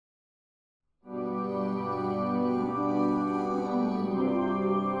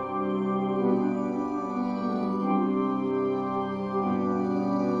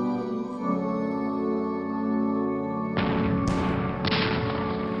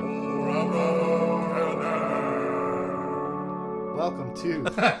welcome to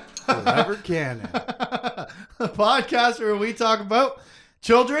Forever Canon, a podcast where we talk about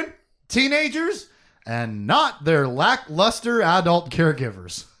children, teenagers, and not their lackluster adult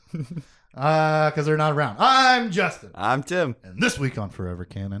caregivers. Because they're not around. I'm Justin. I'm Tim. And this week on Forever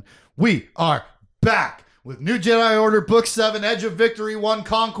Canon, we are back with New Jedi Order Book 7, Edge of Victory 1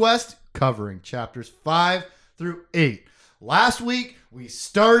 Conquest, covering chapters 5 through 8. Last week, we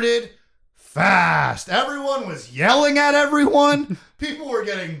started fast. Everyone was yelling at everyone. People were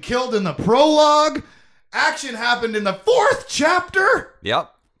getting killed in the prologue. Action happened in the 4th chapter.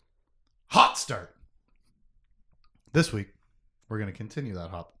 Yep. Hot start. This week, we're going to continue that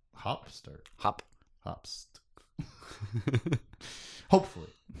hop start. Hopefully.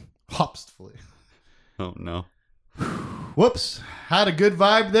 Hopstfully. Oh, no. Whoops. Had a good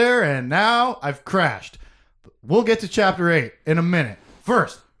vibe there, and now I've crashed. But we'll get to chapter 8 in a minute.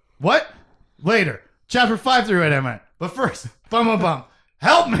 First, what? Later. Chapter 5 through 8, I meant. But first, bum.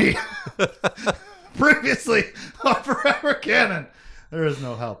 Help me! Previously on Forever Canon. There is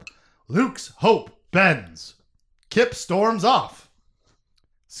no help. Luke's hope bends. Kip storms off.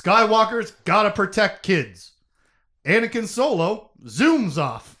 Skywalker's gotta protect kids. Anakin Solo zooms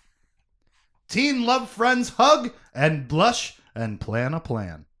off. Teen love friends hug and blush and plan a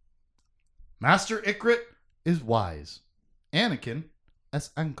plan. Master Ykrit is wise. Anakin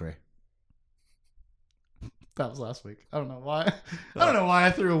es angry. That was last week. I don't know why. I don't know why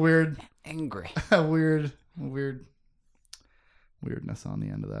I threw a weirdness on the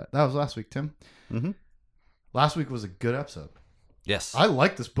end of that. That was last week, Tim. Mm-hmm. Last week was a good episode. Yes. I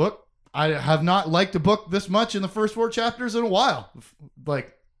like this book. I have not liked a book this much in the first 4 chapters in a while.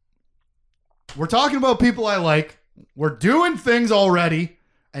 Like, we're talking about people I like. We're doing things already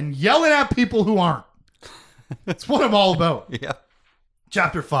and yelling at people who aren't. That's what I'm all about. Yeah.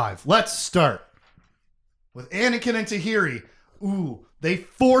 Chapter 5. Let's start with Anakin and Tahiri. Ooh, they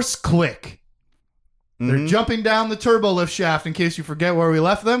force click. They're jumping down the turbo lift shaft in case you forget where we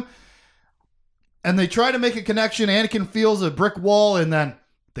left them. And they try to make a connection. Anakin feels a brick wall and then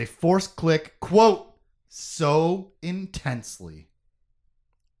they force click, quote, so intensely.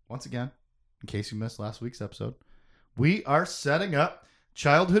 Once again, in case you missed last week's episode, we are setting up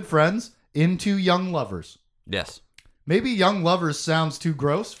childhood friends into young lovers. Yes. Maybe young lovers sounds too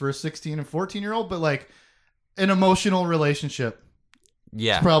gross for a 16 and 14-year-old, but like an emotional relationship.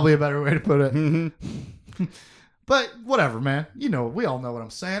 Yeah. It's probably a better way to put it. Mm-hmm. But whatever, man. You know, we all know what I'm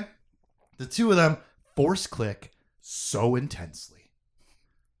saying. The two of them force click so intensely.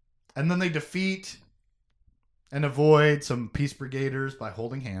 And then they defeat and avoid some Peace Brigaders by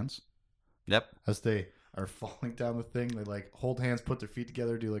holding hands. Yep. As they are falling down the thing, they like hold hands, put their feet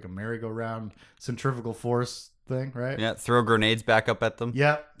together, do like a merry-go-round centrifugal force thing, right? Yeah. Throw grenades back up at them.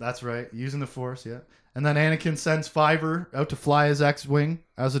 Yeah, that's right. Using the force, yeah. And then Anakin sends Fiverr out to fly his X-Wing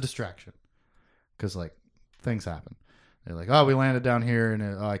as a distraction. Because, like, things happen. They're like, oh, we landed down here,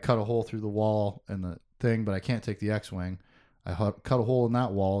 and I cut a hole through the wall and the thing, but I can't take the X-Wing. I cut a hole in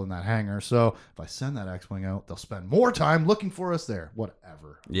that wall in that hangar. So if I send that X-Wing out, they'll spend more time looking for us there.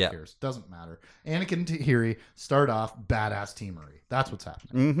 Whatever. Who cares? Doesn't matter. Anakin and Tahiri start off badass teamery. That's what's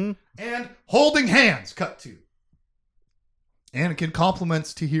happening. Mm-hmm. And holding hands. Cut 2. Anakin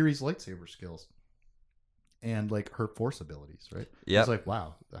compliments Tahiri's lightsaber skills and like her force abilities, right? Yeah. He's like,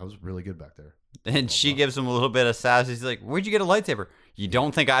 wow, that was really good back there. And she gives him a little bit of sass. He's like, where'd you get a lightsaber? You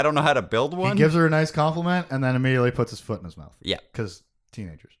don't think I don't know how to build one? He gives her a nice compliment and then immediately puts his foot in his mouth. Yeah. Because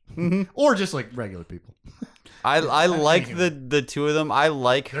teenagers. Mm-hmm. Or just like regular people. I like the two of them. I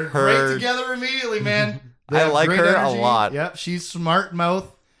like They're her. great together immediately, man. They I have like great her energy. a lot. Yep, she's smart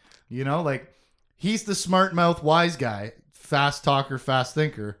mouth. You know, like he's the smart mouth wise guy, fast talker, fast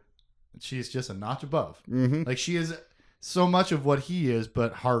thinker. She's just a notch above. Mm-hmm. Like she is so much of what he is,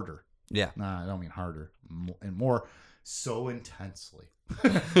 but harder. Yeah. Nah, I don't mean harder. And more so intensely.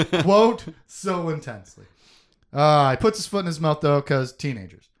 Quote, so intensely. He puts his foot in his mouth, though, because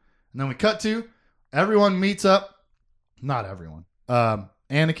teenagers. And then we cut to everyone meets up. Not everyone. Anakin,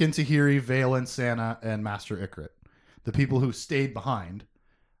 Tahiri, Valen, Santa, and Master Ykrit. The people who stayed behind,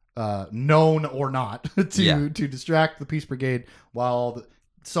 known or not, to distract the Peace Brigade while the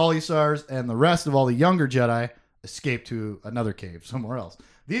Solusars and the rest of all the younger Jedi escape to another cave somewhere else.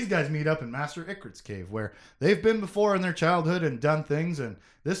 These guys meet up in Master Ykrit's cave where they've been before in their childhood and done things, and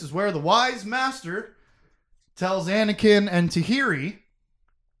this is where the wise master tells Anakin and Tahiri,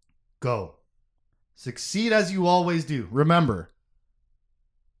 go. Succeed as you always do. Remember,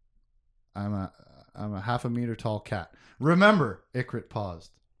 I'm a half a meter tall cat. Remember, Ykrit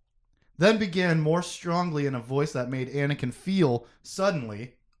paused. Then began more strongly in a voice that made Anakin feel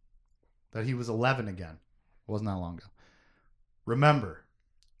suddenly that he was 11 again. It wasn't that long ago. Remember,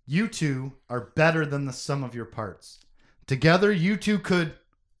 you two are better than the sum of your parts. Together, you two could...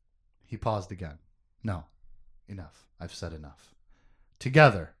 He paused again. No. Enough. I've said enough.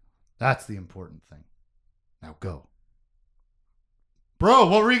 Together. That's the important thing. Now go. Bro,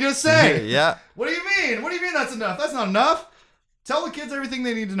 what were you going to say? Yeah. What do you mean? What do you mean that's enough? That's not enough. Tell the kids everything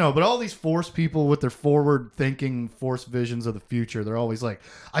they need to know. But all these Force people with their forward-thinking Force visions of the future, they're always like,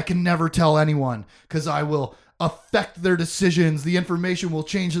 I can never tell anyone because I will affect their decisions. The information will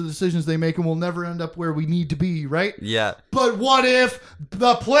change the decisions they make and we'll never end up where we need to be, right? Yeah. But what if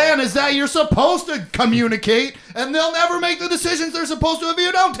the plan is that you're supposed to communicate and they'll never make the decisions they're supposed to if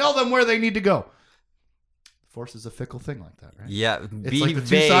you don't tell them where they need to go? Force is a fickle thing like that, right? Yeah. It's like the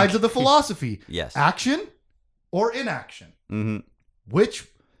two sides of the philosophy. Yes. Action or inaction. Mm-hmm. Which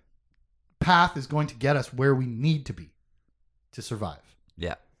path is going to get us where we need to be to survive?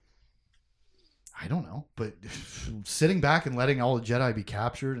 Yeah. I don't know, but sitting back and letting all the Jedi be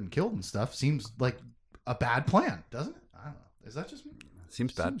captured and killed and stuff seems like a bad plan, doesn't it? I don't know. Is that just me?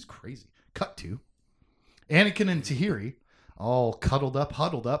 Seems bad. Seems crazy. Cut to Anakin and Tahiri all cuddled up,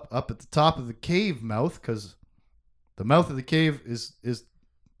 huddled up at the top of the cave mouth, because the mouth of the cave is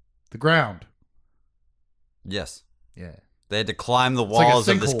the ground. Yes. Yeah. They had to climb the like a walls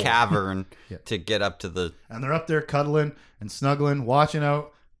of this sinkhole. cavern Yeah. to get up to the... And they're up there cuddling and snuggling, watching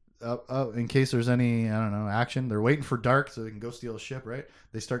out in case there's any, I don't know, action. They're waiting for dark so they can go steal a ship, right?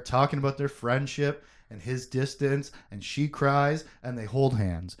 They start talking about their friendship and his distance, and she cries, and they hold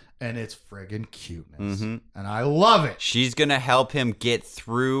hands, and it's friggin' cuteness. Mm-hmm. And I love it. She's going to help him get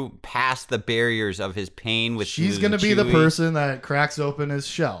through past the barriers of his pain with She's going to be the person that cracks open his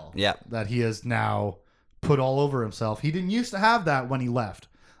shell. Yeah. That he has now put all over himself. He didn't used to have that when he left.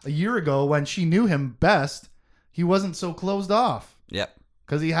 A year ago, when she knew him best, he wasn't so closed off. Yep.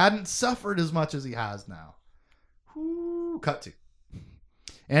 Because he hadn't suffered as much as he has now. Whoo, cut to.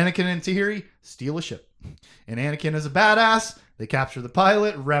 Anakin and Tahiri steal a ship. And Anakin is a badass. They capture the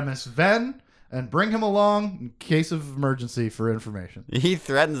pilot, Remus Ven, and bring him along in case of emergency for information. He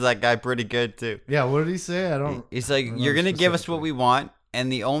threatens that guy pretty good, too. Yeah, what did he say? I don't... He's like, remember you're going to give us specifically. what we want,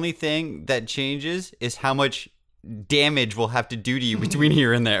 and the only thing that changes is how much damage we'll have to do to you between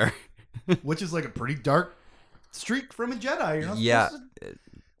here and there. Which is like a pretty dark streak from a Jedi. You're not Yeah. supposed to,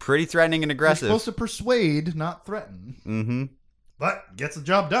 Pretty threatening and you're aggressive. supposed to persuade, not threaten. Mm-hmm. But gets the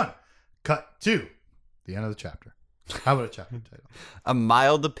job done. Cut to the end of the chapter. How about a chapter title? A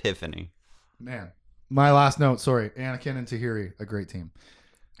mild epiphany. Man, my last note. Sorry, Anakin and Tahiri, a great team.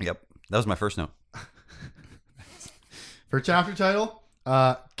 Yep. That was my first note. For chapter title,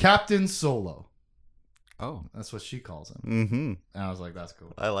 Captain Solo. Oh. That's what she calls him. Mm-hmm. And I was like, that's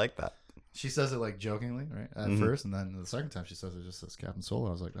cool. I like that. She says it like jokingly, right? At first, and then the second time she says it just says Captain Solo.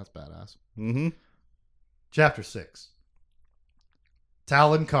 I was like, that's badass. Mm-hmm. Chapter 6.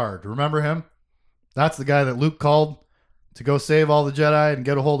 Talon Card. Remember him? That's the guy that Luke called to go save all the Jedi and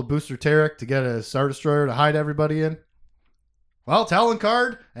get a hold of Booster Tarek to get a Star Destroyer to hide everybody in. Well, Talon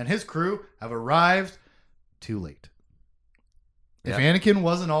Card and his crew have arrived too late. If Anakin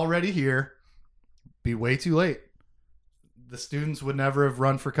wasn't already here, be way too late. The students would never have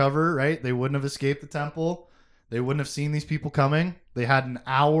run for cover, right? They wouldn't have escaped the temple. They wouldn't have seen these people coming. They had an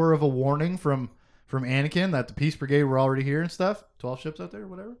hour of a warning from Anakin that the Peace Brigade were already here and stuff. 12 ships out there,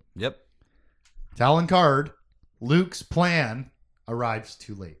 whatever. Yep. Talon Card, Luke's plan arrives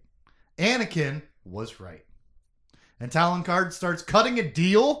too late. Anakin was right. And Talon Card starts cutting a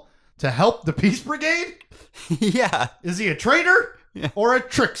deal to help the Peace Brigade? Yeah. Is he a traitor or a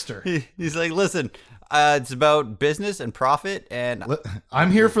trickster? He's like, listen, it's about business and profit, and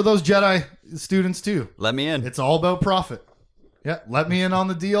I'm here for those Jedi students too. let me in. It's all about profit. Yeah, let me in on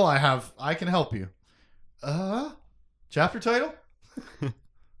the deal. I can help you. Chapter title?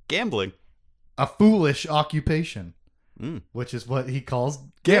 Gambling. A foolish occupation, which is what he calls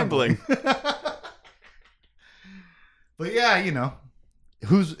gambling. But yeah, you know,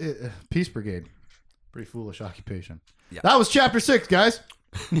 who's Peace Brigade? Pretty foolish occupation. Yeah. That was chapter 6, guys.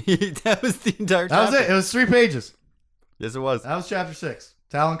 That was the entire That was it. It was 3 pages. Yes, it was. That was chapter 6.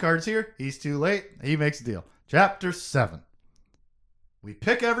 Talon Card's here. He's too late. He makes a deal. Chapter 7. We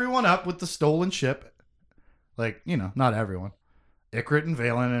pick everyone up with the stolen ship. Like, you know, not everyone. Ikrit and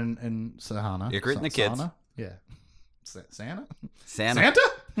Valen and Sahana. Ikrit and the kids. Sana? Yeah. Santa? Santa. Santa?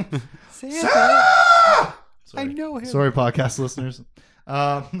 Santa. Sorry. I know him. Sorry, podcast listeners.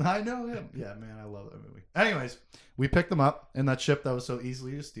 I know him. Yeah, man, I love that movie. Anyways, we picked them up in that ship that was so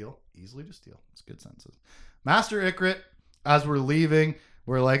easily to steal. Easily to steal. It's good senses. Master Ikrit, as we're leaving,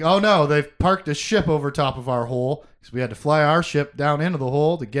 we're like, oh no, they've parked a ship over top of our hole because we had to fly our ship down into the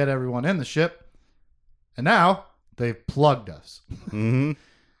hole to get everyone in the ship. And now They've plugged us. Mm-hmm.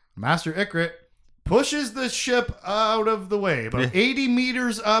 Master Ykrit pushes the ship out of the way, about 80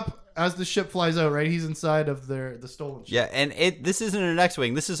 meters up as the ship flies out, right? He's inside of the stolen ship. Yeah, and this isn't an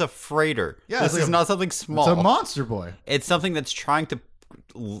X-Wing. This is a freighter. Yeah, this it's is not something small. It's a monster boy. It's something that's trying to,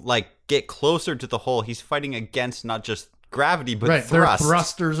 like, get closer to the hull. He's fighting against not just gravity, but Right, thrust. their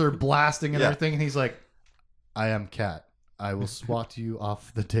thrusters are blasting and Yeah. everything, and he's like, I am Cat. I will swat you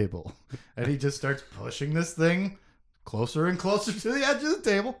off the table. And he just starts pushing this thing closer and closer to the edge of the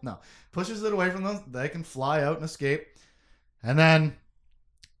table. No, pushes it away from them. They can fly out and escape. And then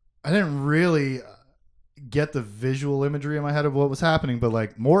I didn't really get the visual imagery in my head of what was happening, but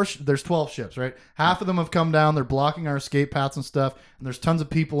like there's 12 ships, right? Half of them have come down. They're blocking our escape paths and stuff. And there's tons of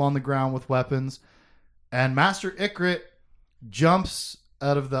people on the ground with weapons. And Master Ykrit jumps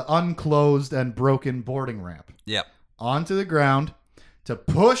out of the unclosed and broken boarding ramp Yep. onto the ground to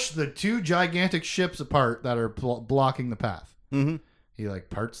push the two gigantic ships apart that are blocking the path. Mm-hmm. He like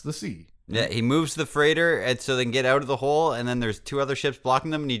parts the sea. Yeah, he moves the freighter and so they can get out of the hole, and then there's two other ships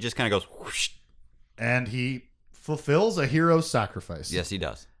blocking them, and he just kind of goes whoosh. And he fulfills a hero's sacrifice. Yes, he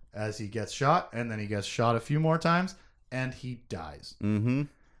does. As he gets shot, and then he gets shot a few more times, and he dies. Mm-hmm.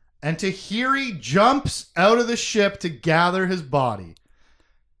 And Tahiri jumps out of the ship to gather his body.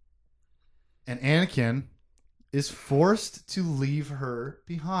 And Anakin is forced to leave her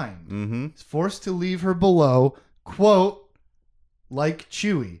behind. Mm-hmm. He's forced to leave her below, quote, like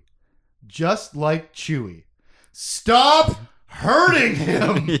Chewie. Just like Chewie. Stop hurting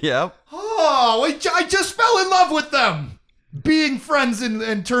him! Yep. Oh, I just fell in love with them. Being friends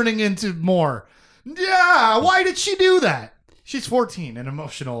and turning into more. Yeah, why did she do that? She's 14 and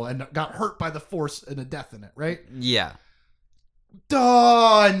emotional and got hurt by the Force and a death in it, right? Yeah.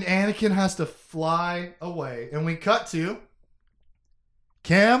 Duh, and Anakin has to fly away. And we cut to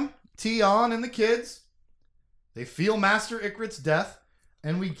Cam, Tion, and the kids. They feel Master Ykrit's death.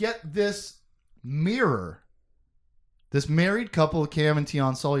 And we get this mirror. This married couple, Cam and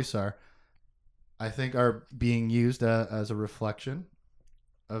Tion Solusar, I think are being used as a reflection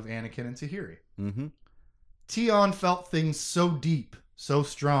of Anakin and Tahiri. Mm-hmm. Tion felt things so deep, so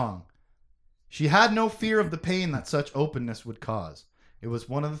strong. She had no fear of the pain that such openness would cause. It was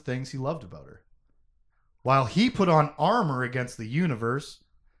one of the things he loved about her. While he put on armor against the universe,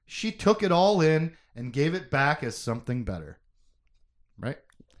 she took it all in and gave it back as something better. Right?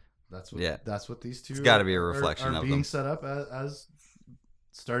 That's what these two It's got to be a reflection are of being them. set up as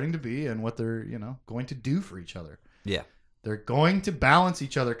starting to be, and what they're, going to do for each other. Yeah. They're going to balance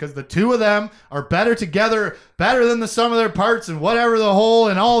each other because the two of them are better together, better than the sum of their parts and whatever the whole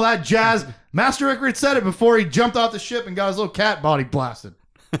and all that jazz. Master Ykrit said it before he jumped off the ship and got his little cat body blasted.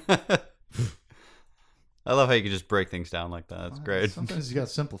 I love how you can just break things down like that. That's great. Sometimes you got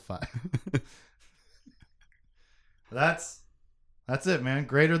to simplify. That's it, man.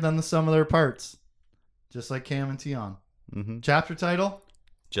 Greater than the sum of their parts. Just like Cam and Tion. Mm-hmm. Chapter title?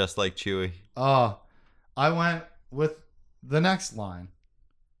 Just like Chewie. I went with the next line.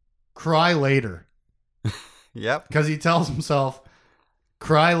 Cry later. Yep. Because he tells himself,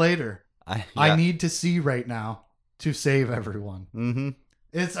 cry later. I Yeah. need to see right now to save everyone. Mm-hmm.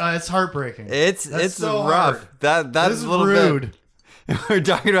 It's heartbreaking. It's so rough. hard. That's This is a little rude. bit. We're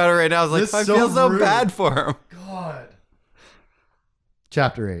talking about it right now. I was like, This I is so feel so rude. bad for him. God.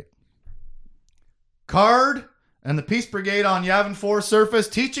 Chapter 8. Card and the Peace Brigade on Yavin 4 surface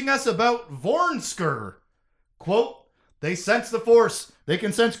teaching us about Vornsker. Quote, they sense the Force. They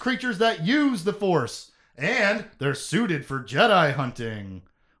can sense creatures that use the Force. And they're suited for Jedi hunting.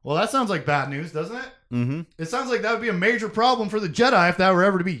 Well, that sounds like bad news, doesn't it? Mm-hmm. It sounds like that would be a major problem for the Jedi if that were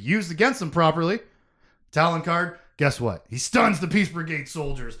ever to be used against them properly. Talon Card, guess what? He stuns the Peace Brigade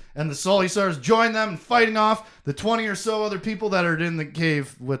soldiers, and the Solusars join them in fighting off the 20 or so other people that are in the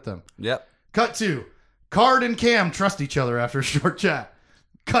cave with them. Yep. Cut to Card and Cam trust each other after a short chat.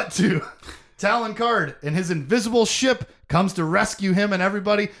 Cut to Talon Card and his invisible ship comes to rescue him and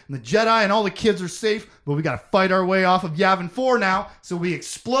everybody, and the Jedi and all the kids are safe, but we gotta fight our way off of Yavin 4 now, so we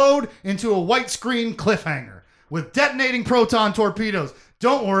explode into a white screen cliffhanger with detonating proton torpedoes.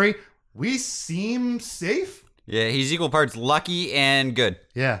 Don't worry, we seem safe? Yeah, he's equal parts lucky and good.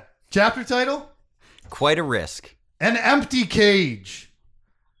 Yeah. Chapter title? Quite a risk. An empty cage.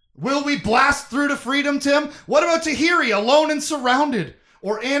 Will we blast through to freedom, Tim? What about Tahiri alone and surrounded?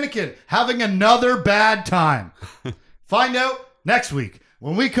 Or Anakin having another bad time? Find out next week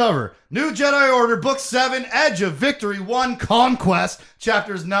when we cover New Jedi Order Book 7, Edge of Victory 1, Conquest,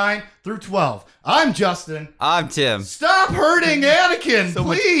 Chapters 9 through 12. I'm Justin. I'm Tim. Stop hurting Anakin, So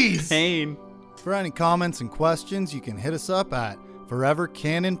much please. pain. For any comments and questions, you can hit us up at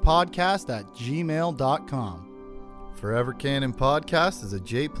forevercanonpodcast@gmail.com. Forever Canon Podcast is a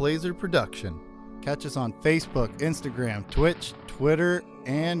Jay Plazer production. Catch us on Facebook, Instagram, Twitch, Twitter,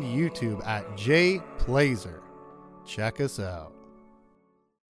 and YouTube at Jay Plazer. Check us out.